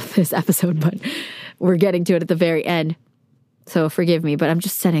for this episode, but we're getting to it at the very end. So forgive me, but I'm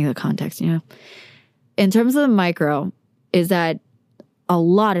just setting the context, In terms of the micro, is that a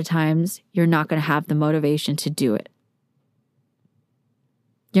lot of times you're not going to have the motivation to do it.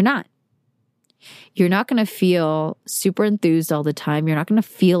 You're not. You're not going to feel super enthused all the time. You're not going to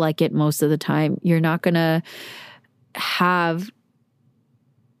feel like it most of the time. You're not going to have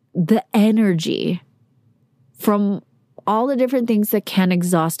the energy from all the different things that can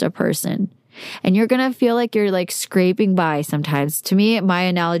exhaust a person. And you're going to feel like you're scraping by sometimes. To me, my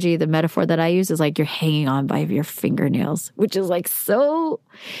analogy, the metaphor that I use is you're hanging on by your fingernails, which is so,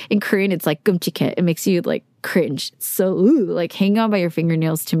 in Korean, it's gumchiket. It makes you cringe. So, hanging on by your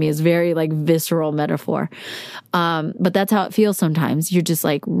fingernails to me is very visceral metaphor. But that's how it feels sometimes. You're just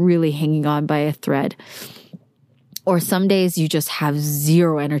really hanging on by a thread. Or some days you just have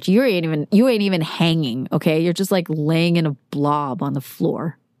zero energy. You ain't even hanging, okay? You're just laying in a blob on the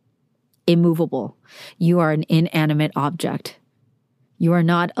floor. Immovable. You are an inanimate object. You are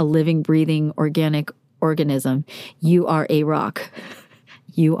not a living, breathing, organic organism. You are a rock.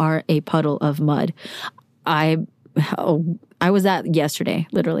 You are a puddle of mud. I was at yesterday,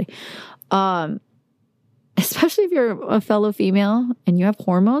 literally. Especially if you're a fellow female and you have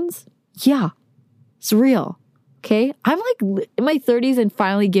hormones. Yeah, it's real. Okay. I'm in my 30s and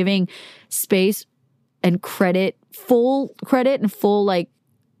finally giving space and credit, full credit and full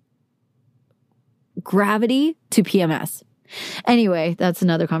gravity to PMS. Anyway, that's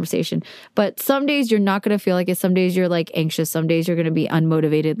another conversation. But some days you're not going to feel like it. Some days you're anxious. Some days you're going to be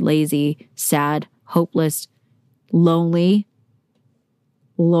unmotivated, lazy, sad, hopeless, lonely,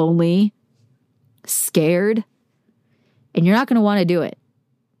 scared. And you're not going to want to do it.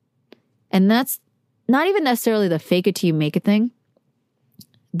 And that's not even necessarily the fake it till you make it thing.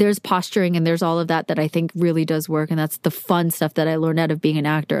 There's posturing and there's all of that I think really does work. And that's the fun stuff that I learned out of being an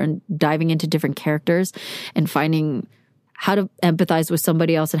actor and diving into different characters and finding how to empathize with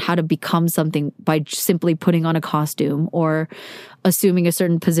somebody else and how to become something by simply putting on a costume or assuming a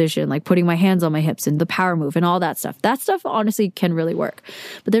certain position, putting my hands on my hips and the power move and all that stuff. That stuff honestly can really work.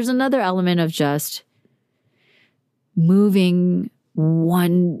 But there's another element of just moving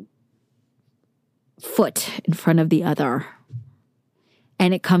one foot in front of the other.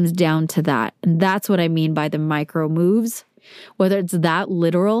 And it comes down to that. And that's what I mean by the micro moves, whether it's that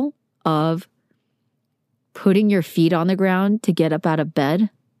literal of putting your feet on the ground to get up out of bed,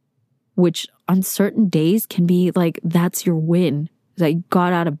 which on certain days can be that's your win. You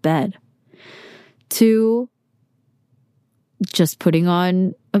got out of bed. To just putting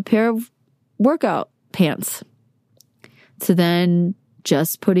on a pair of workout pants. To then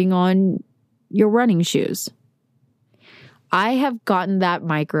just putting on your running shoes. I have gotten that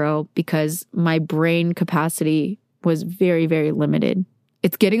micro because my brain capacity was very, very limited.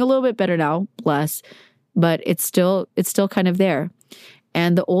 It's getting a little bit better now, bless, but it's still kind of there.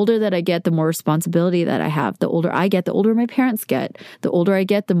 And the older that I get, the more responsibility that I have. The older I get, the older my parents get. The older I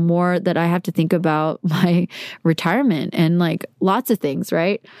get, the more that I have to think about my retirement and like lots of things,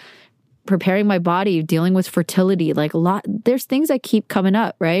 right? Preparing my body, dealing with fertility, like there's things that keep coming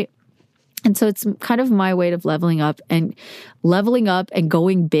up, right? And so it's kind of my way of leveling up and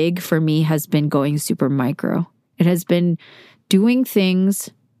going big for me has been going super micro. It has been doing things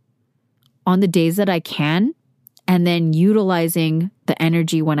on the days that I can, and then utilizing the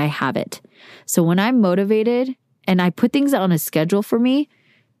energy when I have it. So when I'm motivated and I put things on a schedule for me,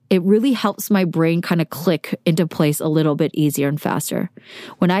 it really helps my brain kind of click into place a little bit easier and faster.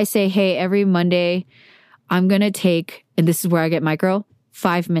 When I say, hey, every Monday, I'm going to take, and this is where I get micro,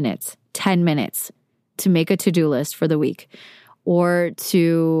 5 minutes, 10 minutes to make a to-do list for the week, or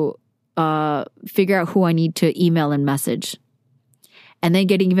to figure out who I need to email and message. And then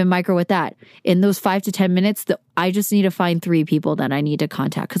getting even micro with that. In those 5 to 10 minutes, I just need to find 3 people that I need to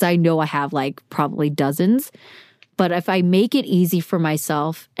contact because I know I have like probably dozens. But if I make it easy for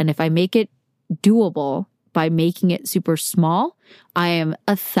myself and if I make it doable by making it super small, I am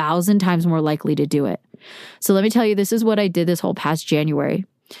 1,000 times more likely to do it. So let me tell you, this is what I did this whole past January.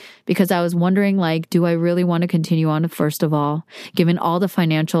 Because I was wondering, like, do I really want to continue on, first of all, given all the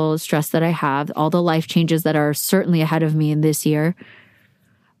financial stress that I have, all the life changes that are certainly ahead of me in this year,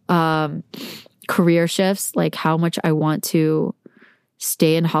 career shifts, like how much I want to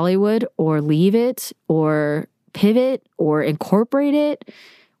stay in Hollywood or leave it or pivot or incorporate it.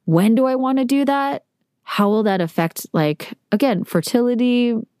 When do I want to do that? How will that affect, like, again,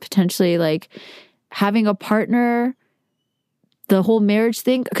 fertility, potentially like having a partner, the whole marriage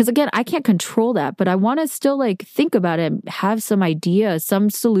thing? Because again, I can't control that, but I want to still like think about it, have some idea, some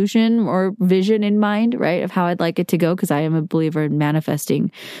solution or vision in mind, right? Of how I'd like it to go. Because I am a believer in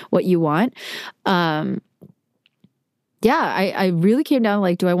manifesting what you want. I really came down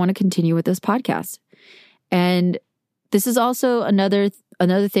like, do I want to continue with this podcast? And this is also another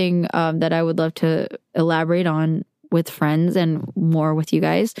thing that I would love to elaborate on with friends and more with you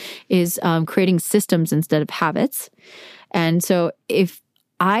guys is creating systems instead of habits. And so if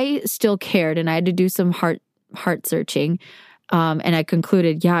I still cared and I had to do some heart searching, and I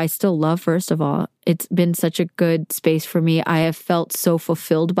concluded, I still love, first of all, it's been such a good space for me. I have felt so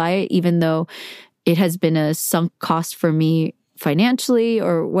fulfilled by it, even though it has been a sunk cost for me financially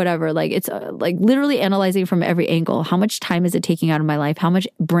or whatever. Like it's like literally analyzing from every angle. How much time is it taking out of my life? How much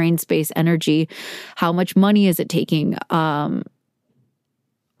brain space, energy? How much money is it taking? All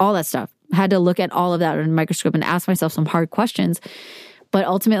that stuff. I had to look at all of that in a microscope and ask myself some hard questions. But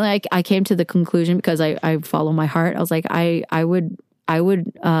ultimately, I came to the conclusion, because I follow my heart. I was like, I would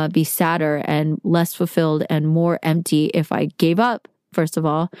be sadder and less fulfilled and more empty if I gave up, first of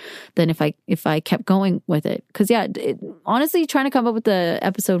all, than if I kept going with it. Because honestly, trying to come up with the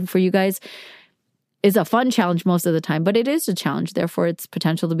episode for you guys is a fun challenge most of the time, but it is a challenge. Therefore, it's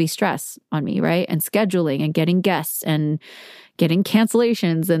potential to be stress on me, right? And scheduling and getting guests and getting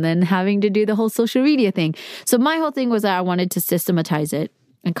cancellations and then having to do the whole social media thing. So my whole thing was that I wanted to systematize it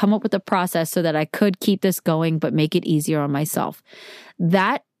and come up with a process so that I could keep this going, but make it easier on myself.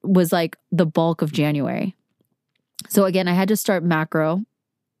 That was like the bulk of January. So again, I had to start macro,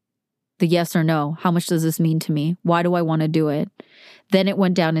 the yes or no. How much does this mean to me? Why do I want to do it? Then it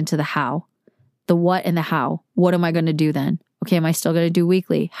went down into the how, the what and the how. What am I going to do then? Okay, am I still going to do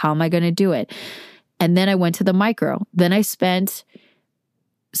weekly? How am I going to do it? And then I went to the micro. Then I spent,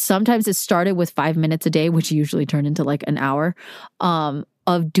 sometimes it started with 5 minutes a day, which usually turned into like an hour,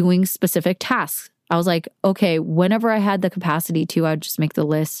 of doing specific tasks. I was like, okay, whenever I had the capacity to, I would just make the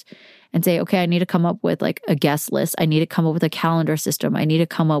list and say, okay, I need to come up with like a guest list. I need to come up with a calendar system. I need to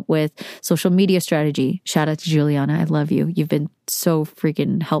come up with social media strategy. Shout out to Juliana. I love you. You've been so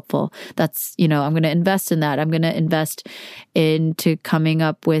freaking helpful. That's, I'm going to invest in that. I'm going to invest into coming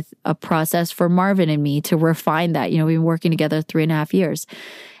up with a process for Marvin and me to refine that. We've been working together 3.5 years.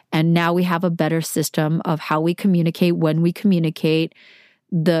 And now we have a better system of how we communicate, when we communicate,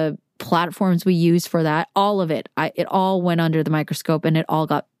 the platforms we use for that, all of it. It all went under the microscope and it all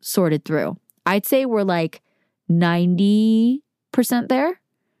got sorted through. I'd say we're like 90% there.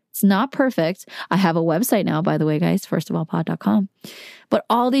 It's not perfect. I have a website now, by the way, guys, firstofallpod.com. But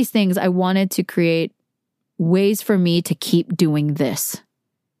all these things, I wanted to create ways for me to keep doing this,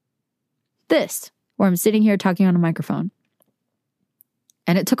 where I'm sitting here talking on a microphone.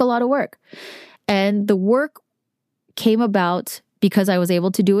 And it took a lot of work. And the work came about because I was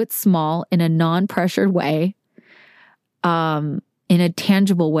able to do it small, in a non-pressured way, in a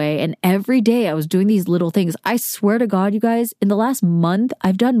tangible way. And every day I was doing these little things. I swear to God, you guys, in the last month,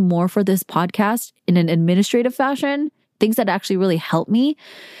 I've done more for this podcast in an administrative fashion things that actually really help me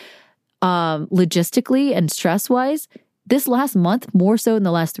logistically and stress-wise, this last month, more so in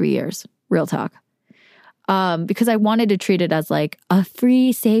the last 3 years, real talk. Because I wanted to treat it as like a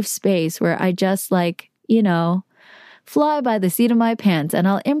free, safe space where I just like, fly by the seat of my pants and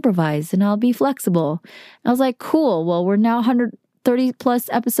I'll improvise and I'll be flexible. And I was like, cool. Well, we're now 130 plus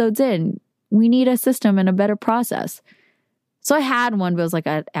episodes in. We need a system and a better process. So I had one, but it was like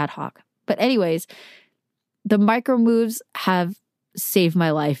ad hoc. But anyways, the micro moves have saved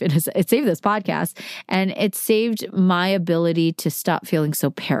my life. It saved this podcast, and it saved my ability to stop feeling so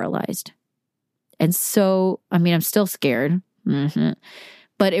paralyzed. And so, I'm still scared,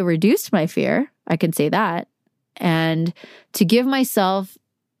 but it reduced my fear. I can say that. And to give myself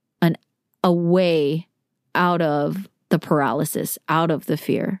a way out of the paralysis, out of the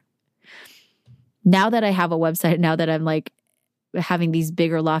fear. Now that I have a website, now that I'm like having these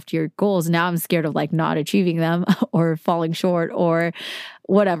bigger, loftier goals, now I'm scared of like not achieving them or falling short or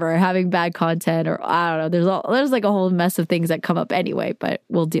whatever, having bad content, or I don't know. There's like a whole mess of things that come up anyway, but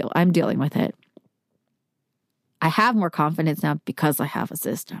I'm dealing with it. I have more confidence now because I have a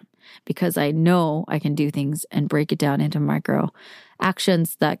system, because I know I can do things and break it down into micro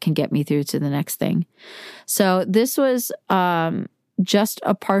actions that can get me through to the next thing. So this was just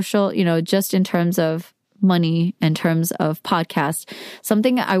a partial, just in terms of money, in terms of podcast,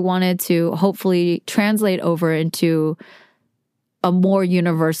 something I wanted to hopefully translate over into a more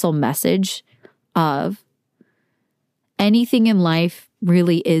universal message of anything in life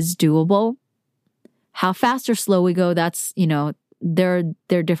really is doable. How fast or slow we go, that's, there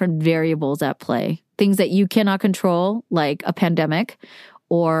are different variables at play. Things that you cannot control, like a pandemic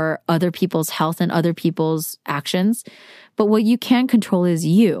or other people's health and other people's actions. But what you can control is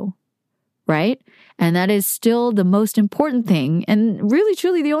you, right? And that is still the most important thing, and really,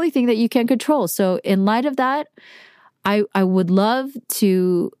 truly the only thing that you can control. So in light of that, I would love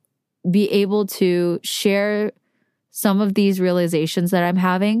to be able to share some of these realizations that I'm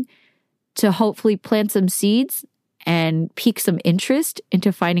having to hopefully plant some seeds and pique some interest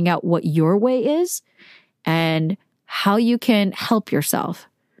into finding out what your way is and how you can help yourself.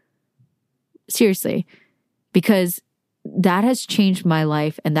 Seriously, because that has changed my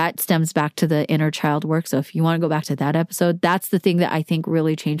life, and that stems back to the inner child work. So if you want to go back to that episode, that's the thing that I think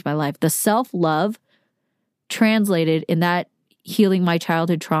really changed my life. The self-love translated in that healing my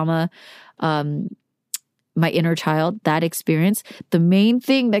childhood trauma, my inner child, that experience. The main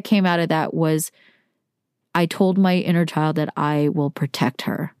thing that came out of that was I told my inner child that I will protect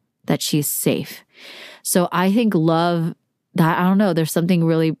her, that she's safe. So I think love, that, I don't know, there's something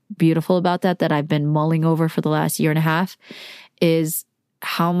really beautiful about that I've been mulling over for the last year and a half, is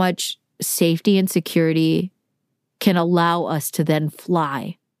how much safety and security can allow us to then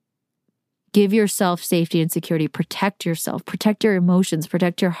fly. Give yourself safety and security, protect yourself, protect your emotions,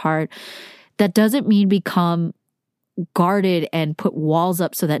 protect your heart. That doesn't mean become guarded and put walls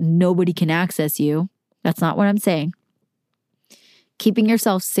up so that nobody can access you. That's not what I'm saying. Keeping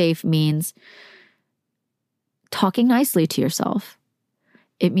yourself safe means talking nicely to yourself.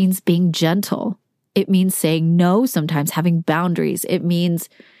 It means being gentle. It means saying no sometimes, having boundaries. It means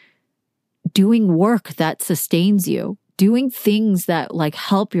doing work that sustains you, doing things that like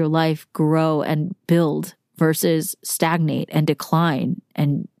help your life grow and build versus stagnate and decline,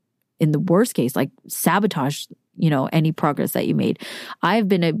 and in the worst case, like sabotage, any progress that you made. I've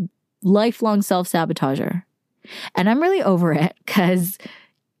been a lifelong self-sabotager, and I'm really over it because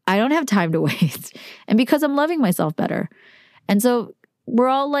I don't have time to waste, and because I'm loving myself better. And so we're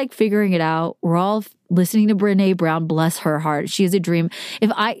all like figuring it out. We're all listening to Brené Brown, bless her heart. She has a dream.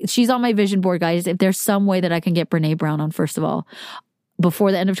 She's on my vision board, guys. If there's some way that I can get Brené Brown on, first of all,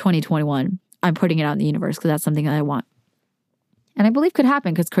 before the end of 2021, I'm putting it out in the universe because that's something that I want. And I believe could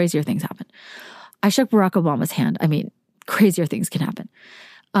happen because crazier things happen. I shook Barack Obama's hand. Crazier things can happen.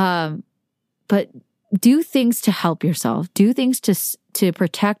 But do things to help yourself. Do things to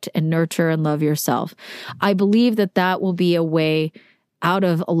protect and nurture and love yourself. I believe that will be a way out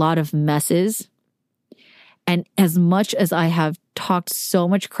of a lot of messes. And as much as I have talked so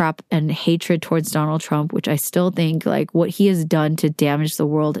much crap and hatred towards Donald Trump, which I still think like what he has done to damage the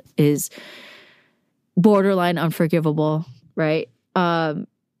world is borderline unforgivable, right?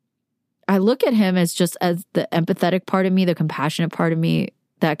 I look at him as the empathetic part of me, the compassionate part of me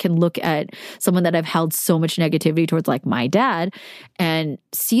that can look at someone that I've held so much negativity towards, like my dad, and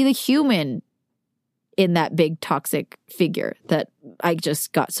see the human in that big toxic figure that I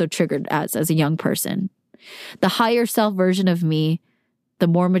just got so triggered as a young person. The higher self version of me, the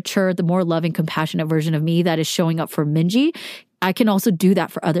more mature, the more loving, compassionate version of me that is showing up for Minji, I can also do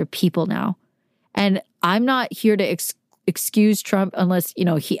that for other people now. And I'm not here to excuse Trump unless,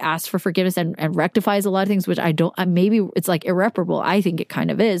 he asks for forgiveness and rectifies a lot of things, which I don't, maybe it's like irreparable. I think it kind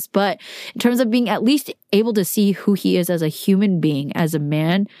of is. But in terms of being at least able to see who he is as a human being, as a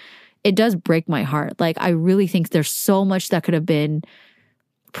man, it does break my heart. Like, I really think there's so much that could have been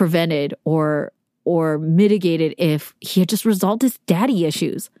prevented or mitigated if he had just resolved his daddy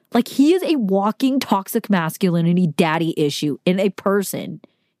issues. Like, he is a walking toxic masculinity daddy issue in a person,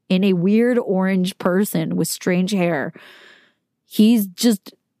 in a weird orange person with strange hair. He's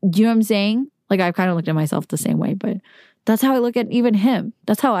just, you know what I'm saying? Like, I've kind of looked at myself the same way, but that's how I look at even him.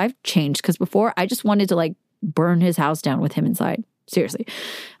 That's how I've changed. Because before, I just wanted to like burn his house down with him inside. Seriously.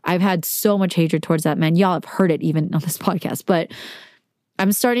 I've had so much hatred towards that man. Y'all have heard it even on this podcast, but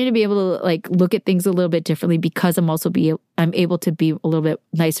I'm starting to be able to like look at things a little bit differently because I'm able to be a little bit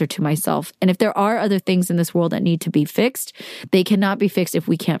nicer to myself. And if there are other things in this world that need to be fixed, they cannot be fixed if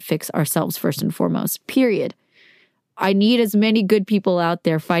we can't fix ourselves first and foremost, period. I need as many good people out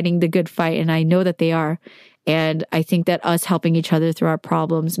there fighting the good fight, and I know that they are. And I think that us helping each other through our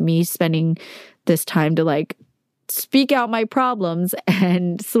problems, me spending this time to like speak out my problems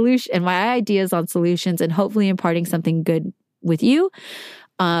and my ideas on solutions, and hopefully imparting something good with you,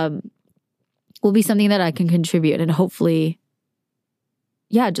 will be something that I can contribute and hopefully,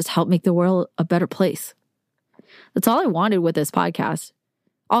 just help make the world a better place. That's all I wanted with this podcast.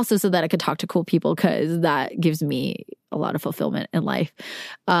 Also, so that I could talk to cool people, because that gives me a lot of fulfillment in life.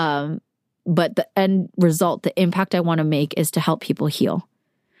 But the end result, the impact I want to make is to help people heal.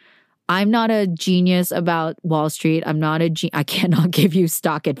 I'm not a genius about Wall Street. I cannot give you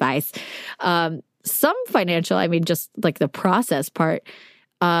stock advice. Some financial, just like the process part.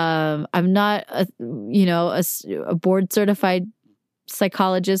 I'm not a board certified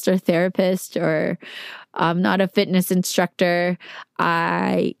psychologist or therapist, or I'm not a fitness instructor.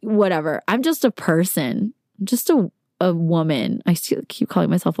 Whatever. I'm just a person, just a woman. I keep calling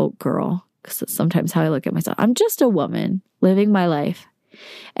myself a girl because that's sometimes how I look at myself. I'm just a woman living my life.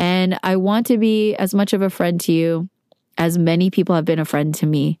 And I want to be as much of a friend to you as many people have been a friend to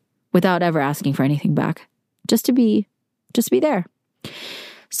me, without ever asking for anything back. Just to be there.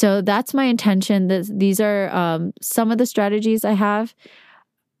 So that's my intention. These are some of the strategies I have.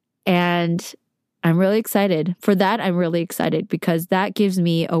 And I'm really excited. For that, I'm really excited because that gives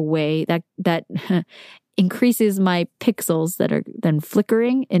me a way that increases my pixels that are then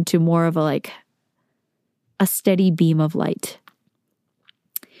flickering into more of a steady beam of light.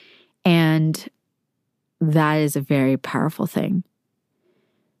 And that is a very powerful thing.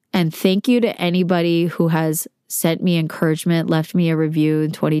 And thank you to anybody who has sent me encouragement, left me a review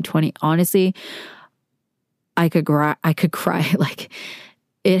in 2020. Honestly, I could cry. Like,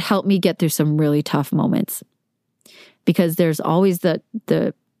 it helped me get through some really tough moments, because there's always the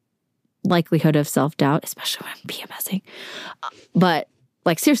likelihood of self-doubt, especially when I'm PMSing. But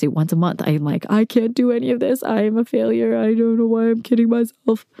seriously, once a month, I'm like, I can't do any of this. I am a failure. I don't know why I'm kidding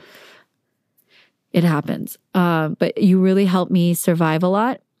myself. It happens. But you really helped me survive a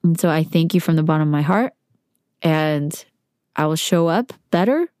lot. And so I thank you from the bottom of my heart, and I will show up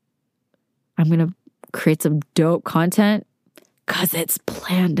better. I'm going to create some dope content because it's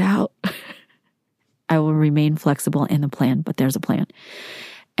planned out. I will remain flexible in the plan, but there's a plan.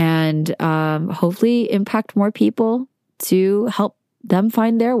 And hopefully impact more people to help them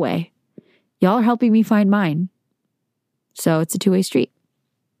find their way. Y'all are helping me find mine. So it's a two-way street.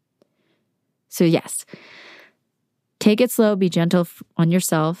 So yes. Take it slow, be gentle on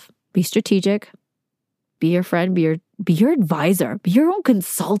yourself, be strategic, be your friend, be your advisor, be your own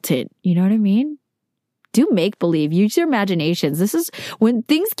consultant. You know what I mean? Do make believe, use your imaginations. This is when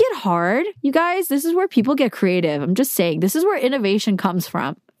things get hard, you guys, this is where people get creative. I'm just saying, this is where innovation comes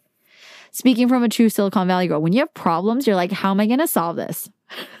from. Speaking from a true Silicon Valley girl, when you have problems, you're like, how am I going to solve this?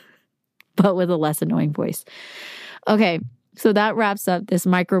 But with a less annoying voice. Okay. So that wraps up this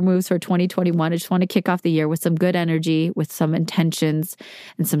micro moves for 2021. I just want to kick off the year with some good energy, with some intentions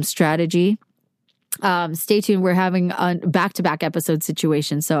and some strategy. Stay tuned. We're having a back-to-back episode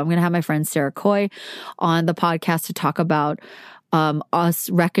situation. So I'm going to have my friend Sarah Coy on the podcast to talk about us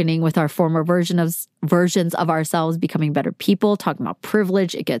reckoning with our former versions of ourselves, becoming better people, talking about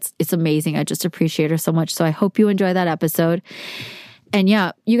privilege. It's amazing. I just appreciate her so much. So I hope you enjoy that episode. And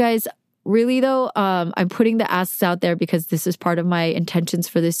yeah, you guys, really though, I'm putting the asks out there because this is part of my intentions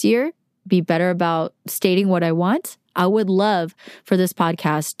for this year. Be better about stating what I want. I would love for this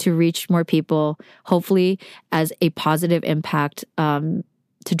podcast to reach more people, hopefully as a positive impact,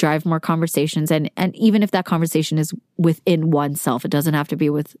 to drive more conversations. And even if that conversation is within oneself, it doesn't have to be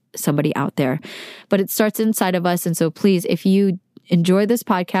with somebody out there, but it starts inside of us. And so please, if you enjoy this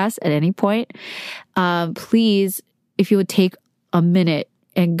podcast at any point, please, if you would take a minute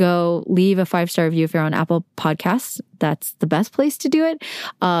and go leave a 5-star review if you're on Apple Podcasts. That's the best place to do it.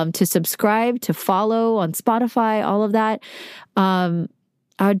 To subscribe, to follow on Spotify, all of that. I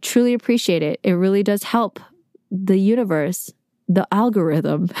would truly appreciate it. It really does help the universe, the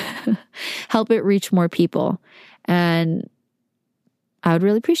algorithm, help it reach more people. And I would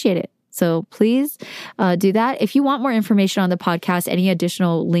really appreciate it. So please do that. If you want more information on the podcast, any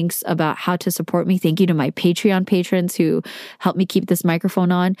additional links about how to support me, thank you to my Patreon patrons who help me keep this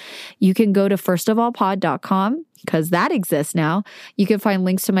microphone on. You can go to firstofallpod.com because that exists now. You can find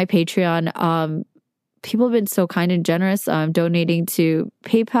links to my Patreon. People have been so kind and generous donating to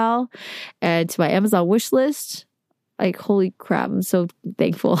PayPal and to my Amazon wish list. Like, holy crap, I'm so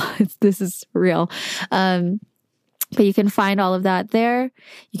thankful. This is real. But you can find all of that there.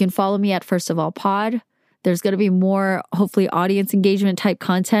 You can follow me at First of All Pod. There's going to be more, hopefully, audience engagement type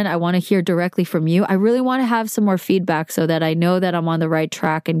content. I want to hear directly from you. I really want to have some more feedback so that I know that I'm on the right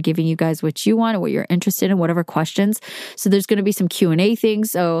track and giving you guys what you want and what you're interested in, whatever questions. So there's going to be some Q&A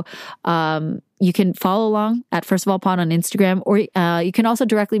things. So you can follow along at First of All Pod on Instagram, or you can also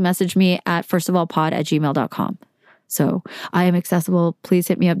directly message me at firstofallpod@gmail.com. So I am accessible. Please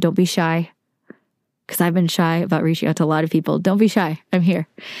hit me up. Don't be shy. Because I've been shy about reaching out to a lot of people. Don't be shy. I'm here.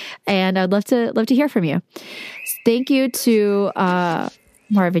 And I'd love to hear from you. Thank you to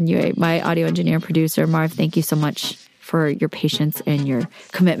Marvin Yue, my audio engineer and producer. Marv, thank you so much for your patience and your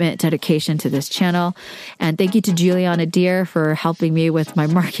commitment, dedication to this channel. And thank you to Juliana Deer for helping me with my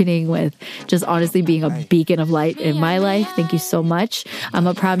marketing, with just honestly being a beacon of light in my life. Thank you so much. I'm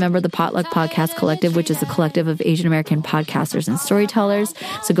a proud member of the Potluck Podcast Collective, which is a collective of Asian American podcasters and storytellers.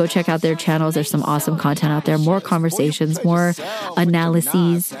 So go check out their channels. There's some awesome content out there, more conversations, more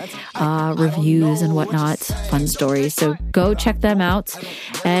analyses, reviews and whatnot, fun stories. So go check them out.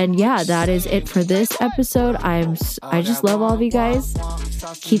 And yeah, that is it for this episode. I just love all of you guys.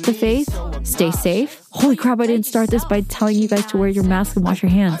 Keep the faith. Stay safe. Holy crap, I didn't start this by telling you guys to wear your mask and wash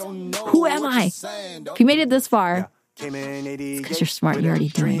your hands. Who am I? If you made it this far, it's because you're smart. You're already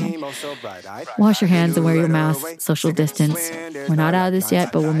doing it. Wash your hands and wear your mask. Social distance. We're not out of this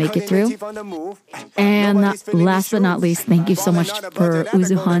yet, but we'll make it through. And last but not least, thank you so much for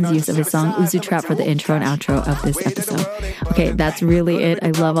Uzu Han's use of his song Uzu Trap for the intro and outro of this episode. Okay, that's really it.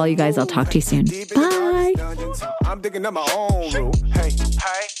 I love all you guys. I'll talk to you soon. Bye. I'm digging up my own route. Hey,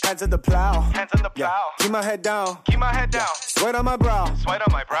 hands to the plow. Hands on the plow. Keep my head down. Keep my head down. Sweat on my brow. Sweat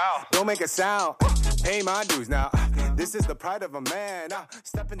on my brow. Don't make a sound. Pay my dues now. This is the pride of a man.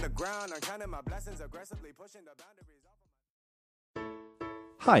 Step in the ground. I'm counting my blessings, aggressively pushing the boundaries.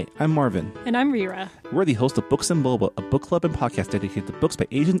 Hi, I'm Marvin. And I'm Rira. We're the host of Books and Boba, a book club and podcast dedicated to books by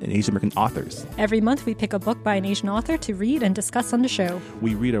Asian and Asian American authors. Every month we pick a book by an Asian author to read and discuss on the show.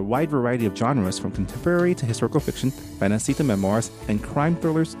 We read a wide variety of genres, from contemporary to historical fiction, fantasy to memoirs, and crime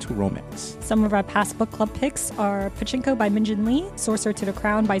thrillers to romance. Some of our past book club picks are Pachinko by Minjin Lee, Sorcerer to the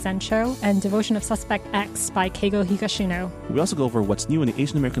Crown by Zan Cho, and Devotion of Suspect X by Keigo Higashino. We also go over what's new in the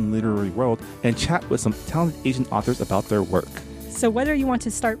Asian American literary world and chat with some talented Asian authors about their work. So whether you want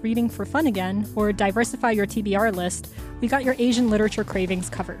to start reading for fun again or diversify your TBR list, we got your Asian literature cravings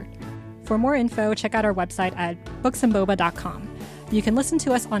covered. For more info, check out our website at booksandboba.com. You can listen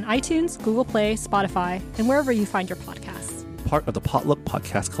to us on iTunes, Google Play, Spotify, and wherever you find your podcasts. Part of the Potluck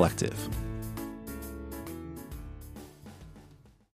Podcast Collective.